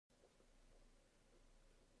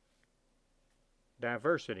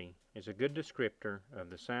Diversity is a good descriptor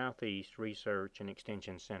of the Southeast Research and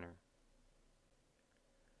Extension Center.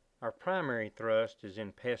 Our primary thrust is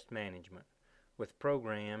in pest management, with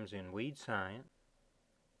programs in weed science,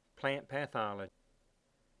 plant pathology,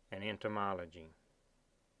 and entomology.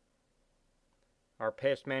 Our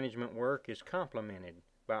pest management work is complemented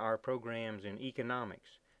by our programs in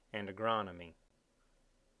economics and agronomy.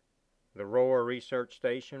 The Rohr Research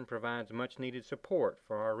Station provides much-needed support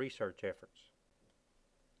for our research efforts.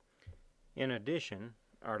 In addition,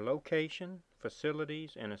 our location,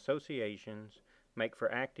 facilities, and associations make for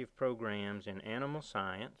active programs in animal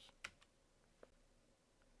science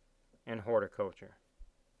and horticulture.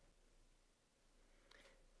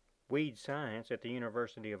 Weed science at the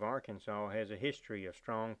University of Arkansas has a history of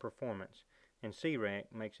strong performance, and CREC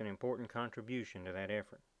makes an important contribution to that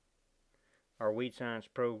effort. Our weed science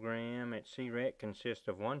program at CREC consists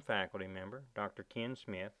of 1 faculty member, Dr. Ken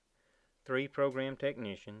Smith, 3 program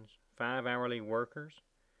technicians, 5 hourly workers,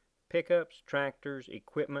 pickups, tractors,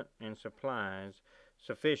 equipment, and supplies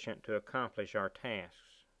sufficient to accomplish our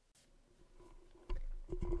tasks.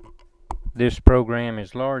 This program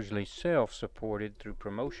is largely self-supported through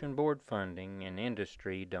promotion board funding and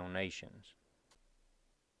industry donations.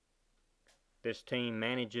 This team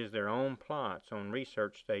manages their own plots on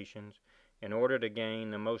research stations in order to gain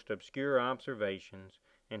the most obscure observations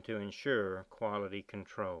and to ensure quality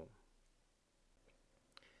control.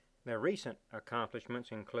 Their recent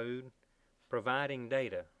accomplishments include providing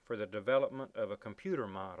data for the development of a computer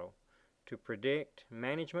model to predict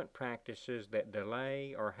management practices that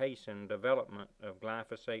delay or hasten development of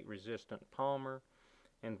glyphosate-resistant palmer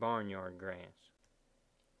and barnyard grass,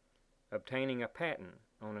 obtaining a patent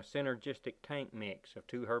on a synergistic tank mix of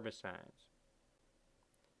 2 herbicides,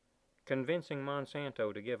 convincing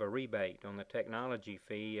Monsanto to give a rebate on the technology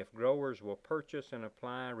fee if growers will purchase and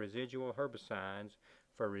apply residual herbicides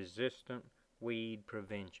for resistant weed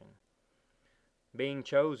prevention. Being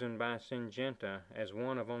chosen by Syngenta as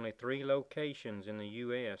one of only 3 locations in the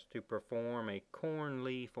U.S. to perform a corn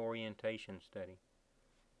leaf orientation study.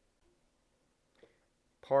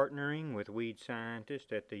 Partnering with weed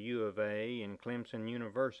scientists at the U of A and Clemson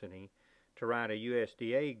University to write a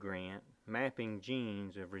USDA grant mapping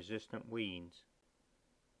genes of resistant weeds.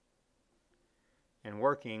 And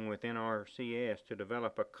working with NRCS to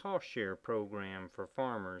develop a cost-share program for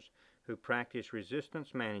farmers who practice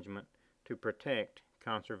resistance management to protect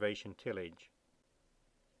conservation tillage.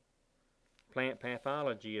 Plant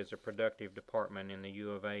pathology is a productive department in the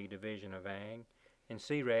U of A Division of Ag, and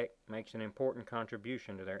CREC makes an important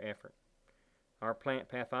contribution to their effort. Our plant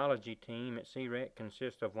pathology team at CREC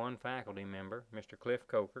consists of 1 faculty member, Mr. Cliff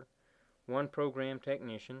Coker, 1 program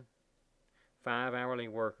technician, 5 hourly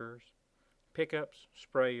workers, pickups,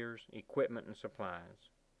 sprayers, equipment, and supplies.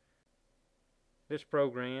 This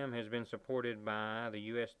program has been supported by the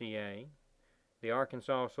USDA, the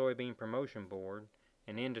Arkansas Soybean Promotion Board,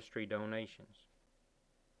 and industry donations.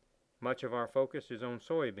 Much of our focus is on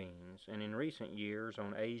soybeans, and in recent years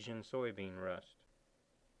on Asian soybean rust.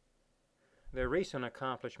 Their recent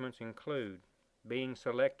accomplishments include being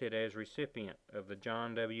selected as recipient of the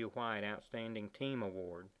John W. White Outstanding Team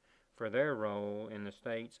Award for their role in the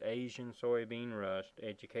state's Asian soybean rust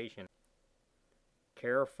education.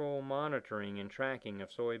 Careful monitoring and tracking of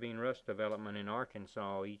soybean rust development in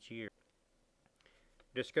Arkansas each year.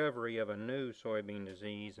 Discovery of a new soybean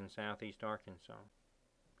disease in southeast Arkansas.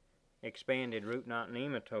 Expanded root knot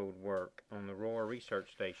nematode work on the Rohr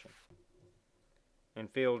Research Station. And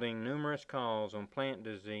fielding numerous calls on plant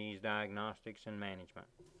disease diagnostics and management.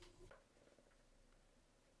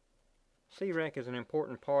 CREC is an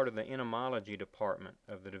important part of the entomology department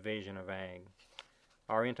of the Division of Ag.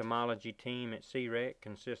 Our entomology team at CREC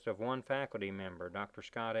consists of 1 faculty member, Dr.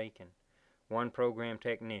 Scott Aiken, 1 program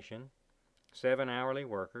technician, 7 hourly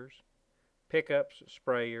workers, pickups,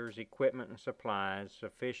 sprayers, equipment, and supplies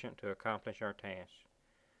sufficient to accomplish our tasks.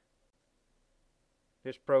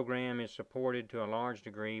 This program is supported to a large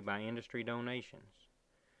degree by industry donations.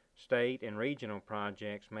 State and regional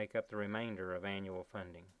projects make up the remainder of annual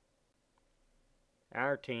funding.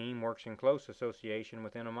 Our team works in close association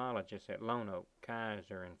with entomologists at Lone Oak,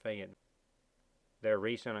 Kaiser, and Fayetteville. Their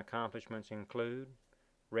recent accomplishments include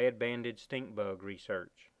red-banded stink bug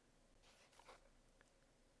research,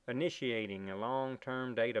 initiating a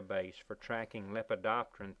long-term database for tracking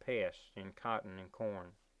lepidopteran pests in cotton and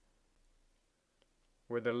corn.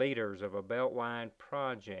 We're the leaders of a belt-wide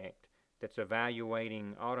project that's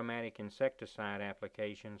evaluating automatic insecticide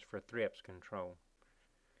applications for thrips control.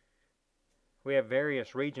 We have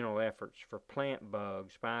various regional efforts for plant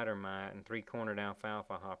bug, spider mite, and 3-cornered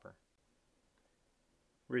alfalfa hopper.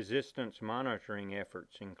 resistance monitoring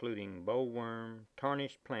efforts including bollworm,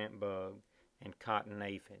 tarnished plant bug, and cotton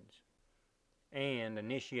aphids, and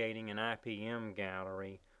initiating an IPM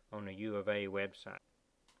gallery on the U of A website.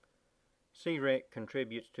 CREC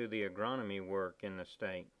contributes to the agronomy work in the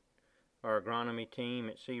state. Our agronomy team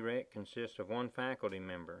at CREC consists of one faculty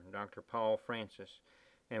member, Dr. Paul Francis,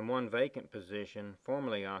 and one vacant position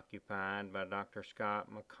formerly occupied by Dr. Scott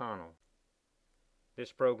McConnell.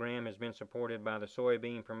 This program has been supported by the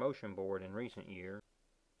Soybean Promotion Board in recent years.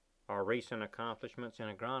 Our recent accomplishments in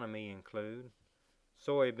agronomy include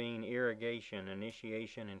soybean irrigation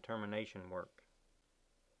initiation and termination work,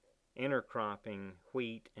 intercropping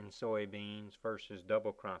wheat and soybeans versus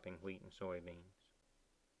double cropping wheat and soybeans,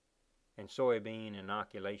 and soybean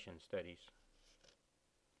inoculation studies.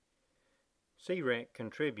 CREC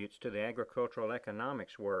contributes to the agricultural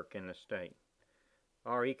economics work in the state.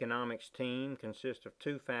 Our economics team consists of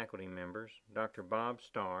two faculty members, Dr. Bob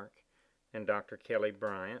Stark and Dr. Kelly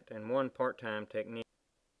Bryant, and one part-time technician.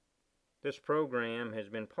 This program has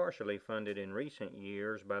been partially funded in recent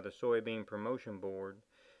years by the Soybean Promotion Board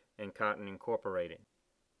and Cotton Incorporated.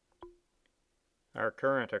 Our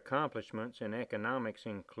current accomplishments in economics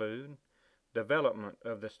include development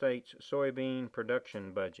of the state's soybean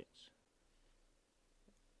production budgets,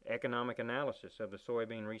 economic analysis of the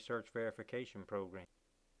Soybean Research Verification Program,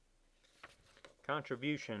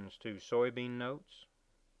 contributions to Soybean Notes,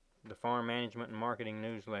 the Farm Management and Marketing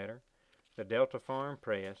Newsletter, the Delta Farm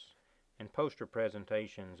Press, and poster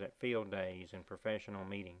presentations at field days and professional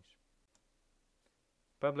meetings.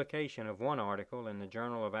 Publication of one article in the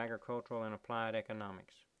Journal of Agricultural and Applied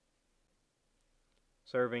Economics.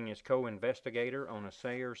 Serving as co-investigator on a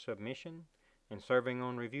SAYER submission and serving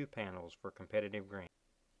on review panels for competitive grants.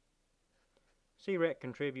 CREC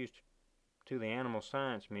contributes to the animal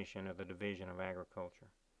science mission of the Division of Agriculture.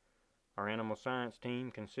 Our animal science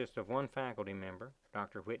team consists of one faculty member,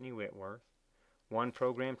 Dr. Whitney Whitworth, one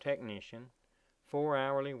program technician, 4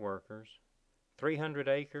 hourly workers, 300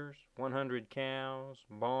 acres, 100 cows,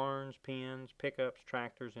 barns, pens, pickups,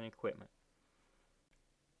 tractors, and equipment.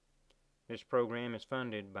 This program is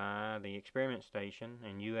funded by the Experiment Station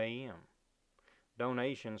and UAM.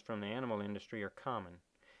 Donations from the animal industry are common,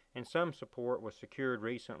 and some support was secured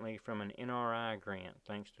recently from an NRI grant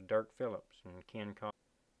thanks to Dirk Phillips and Ken Cobb.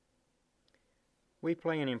 We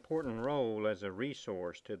play an important role as a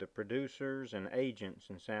resource to the producers and agents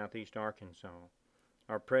in southeast Arkansas.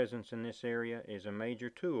 Our presence in this area is a major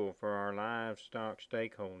tool for our livestock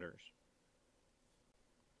stakeholders.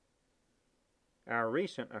 Our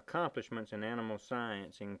recent accomplishments in animal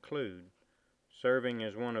science include serving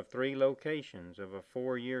as one of 3 locations of a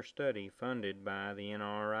 4-year study funded by the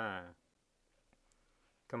NRI,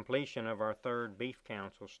 completion of our 3rd Beef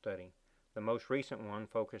Council study, the most recent one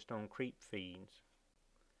focused on creep feeds,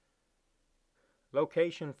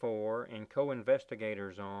 location for and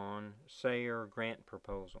co-investigators on SAYER grant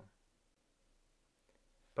proposal,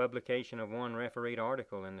 publication of 1 refereed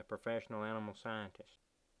article in the Professional Animal Scientist,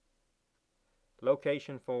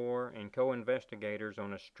 location for and co-investigators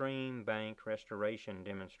on a stream bank restoration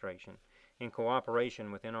demonstration in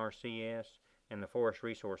cooperation with NRCS and the Forest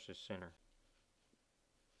Resources Center.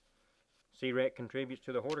 CREC contributes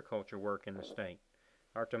to the horticulture work in the state.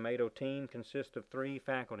 Our tomato team consists of 3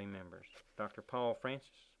 faculty members, Dr. Paul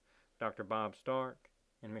Francis, Dr. Bob Stark,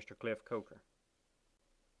 and Mr. Cliff Coker.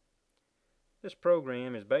 This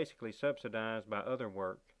program is basically subsidized by other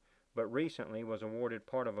work, but recently was awarded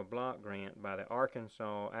part of a block grant by the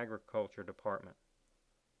Arkansas Agriculture Department.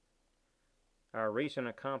 Our recent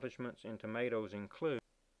accomplishments in tomatoes include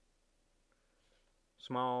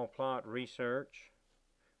small plot research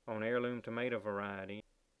on heirloom tomato varieties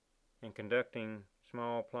and conducting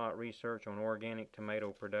small plot research on organic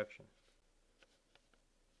tomato production,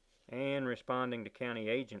 and responding to county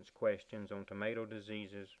agents' questions on tomato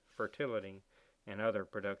diseases, fertility, and other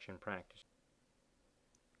production practices.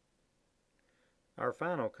 Our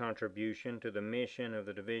final contribution to the mission of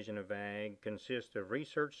the Division of Ag consists of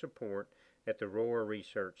research support at the Rohr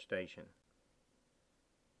Research Station.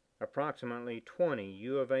 Approximately 20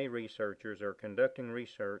 U of A researchers are conducting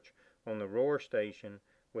research on the Rohr Station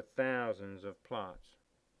with thousands of plots.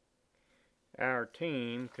 Our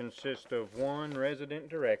team consists of 1 resident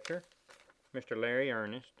director, Mr. Larry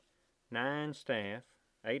Ernest, 9 staff,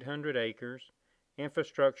 800 acres,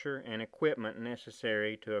 infrastructure and equipment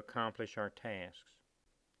necessary to accomplish our tasks.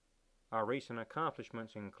 Our recent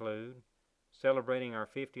accomplishments include celebrating our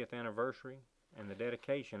 50th anniversary and the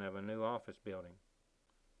dedication of a new office building,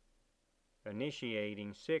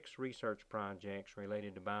 initiating 6 research projects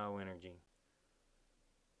related to bioenergy,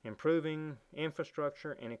 improving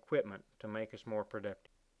infrastructure and equipment to make us more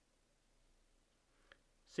productive,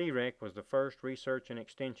 CREC was the first research and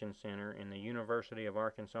extension center in the University of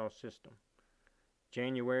Arkansas system.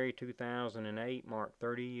 January 2008 marked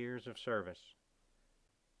 30 years of service.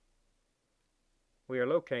 We are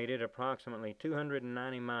located approximately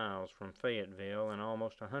 290 miles from Fayetteville and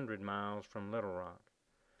almost 100 miles from Little Rock.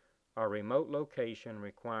 Our remote location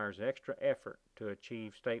requires extra effort to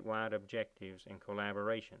achieve statewide objectives and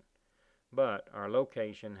collaboration, but our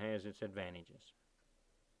location has its advantages.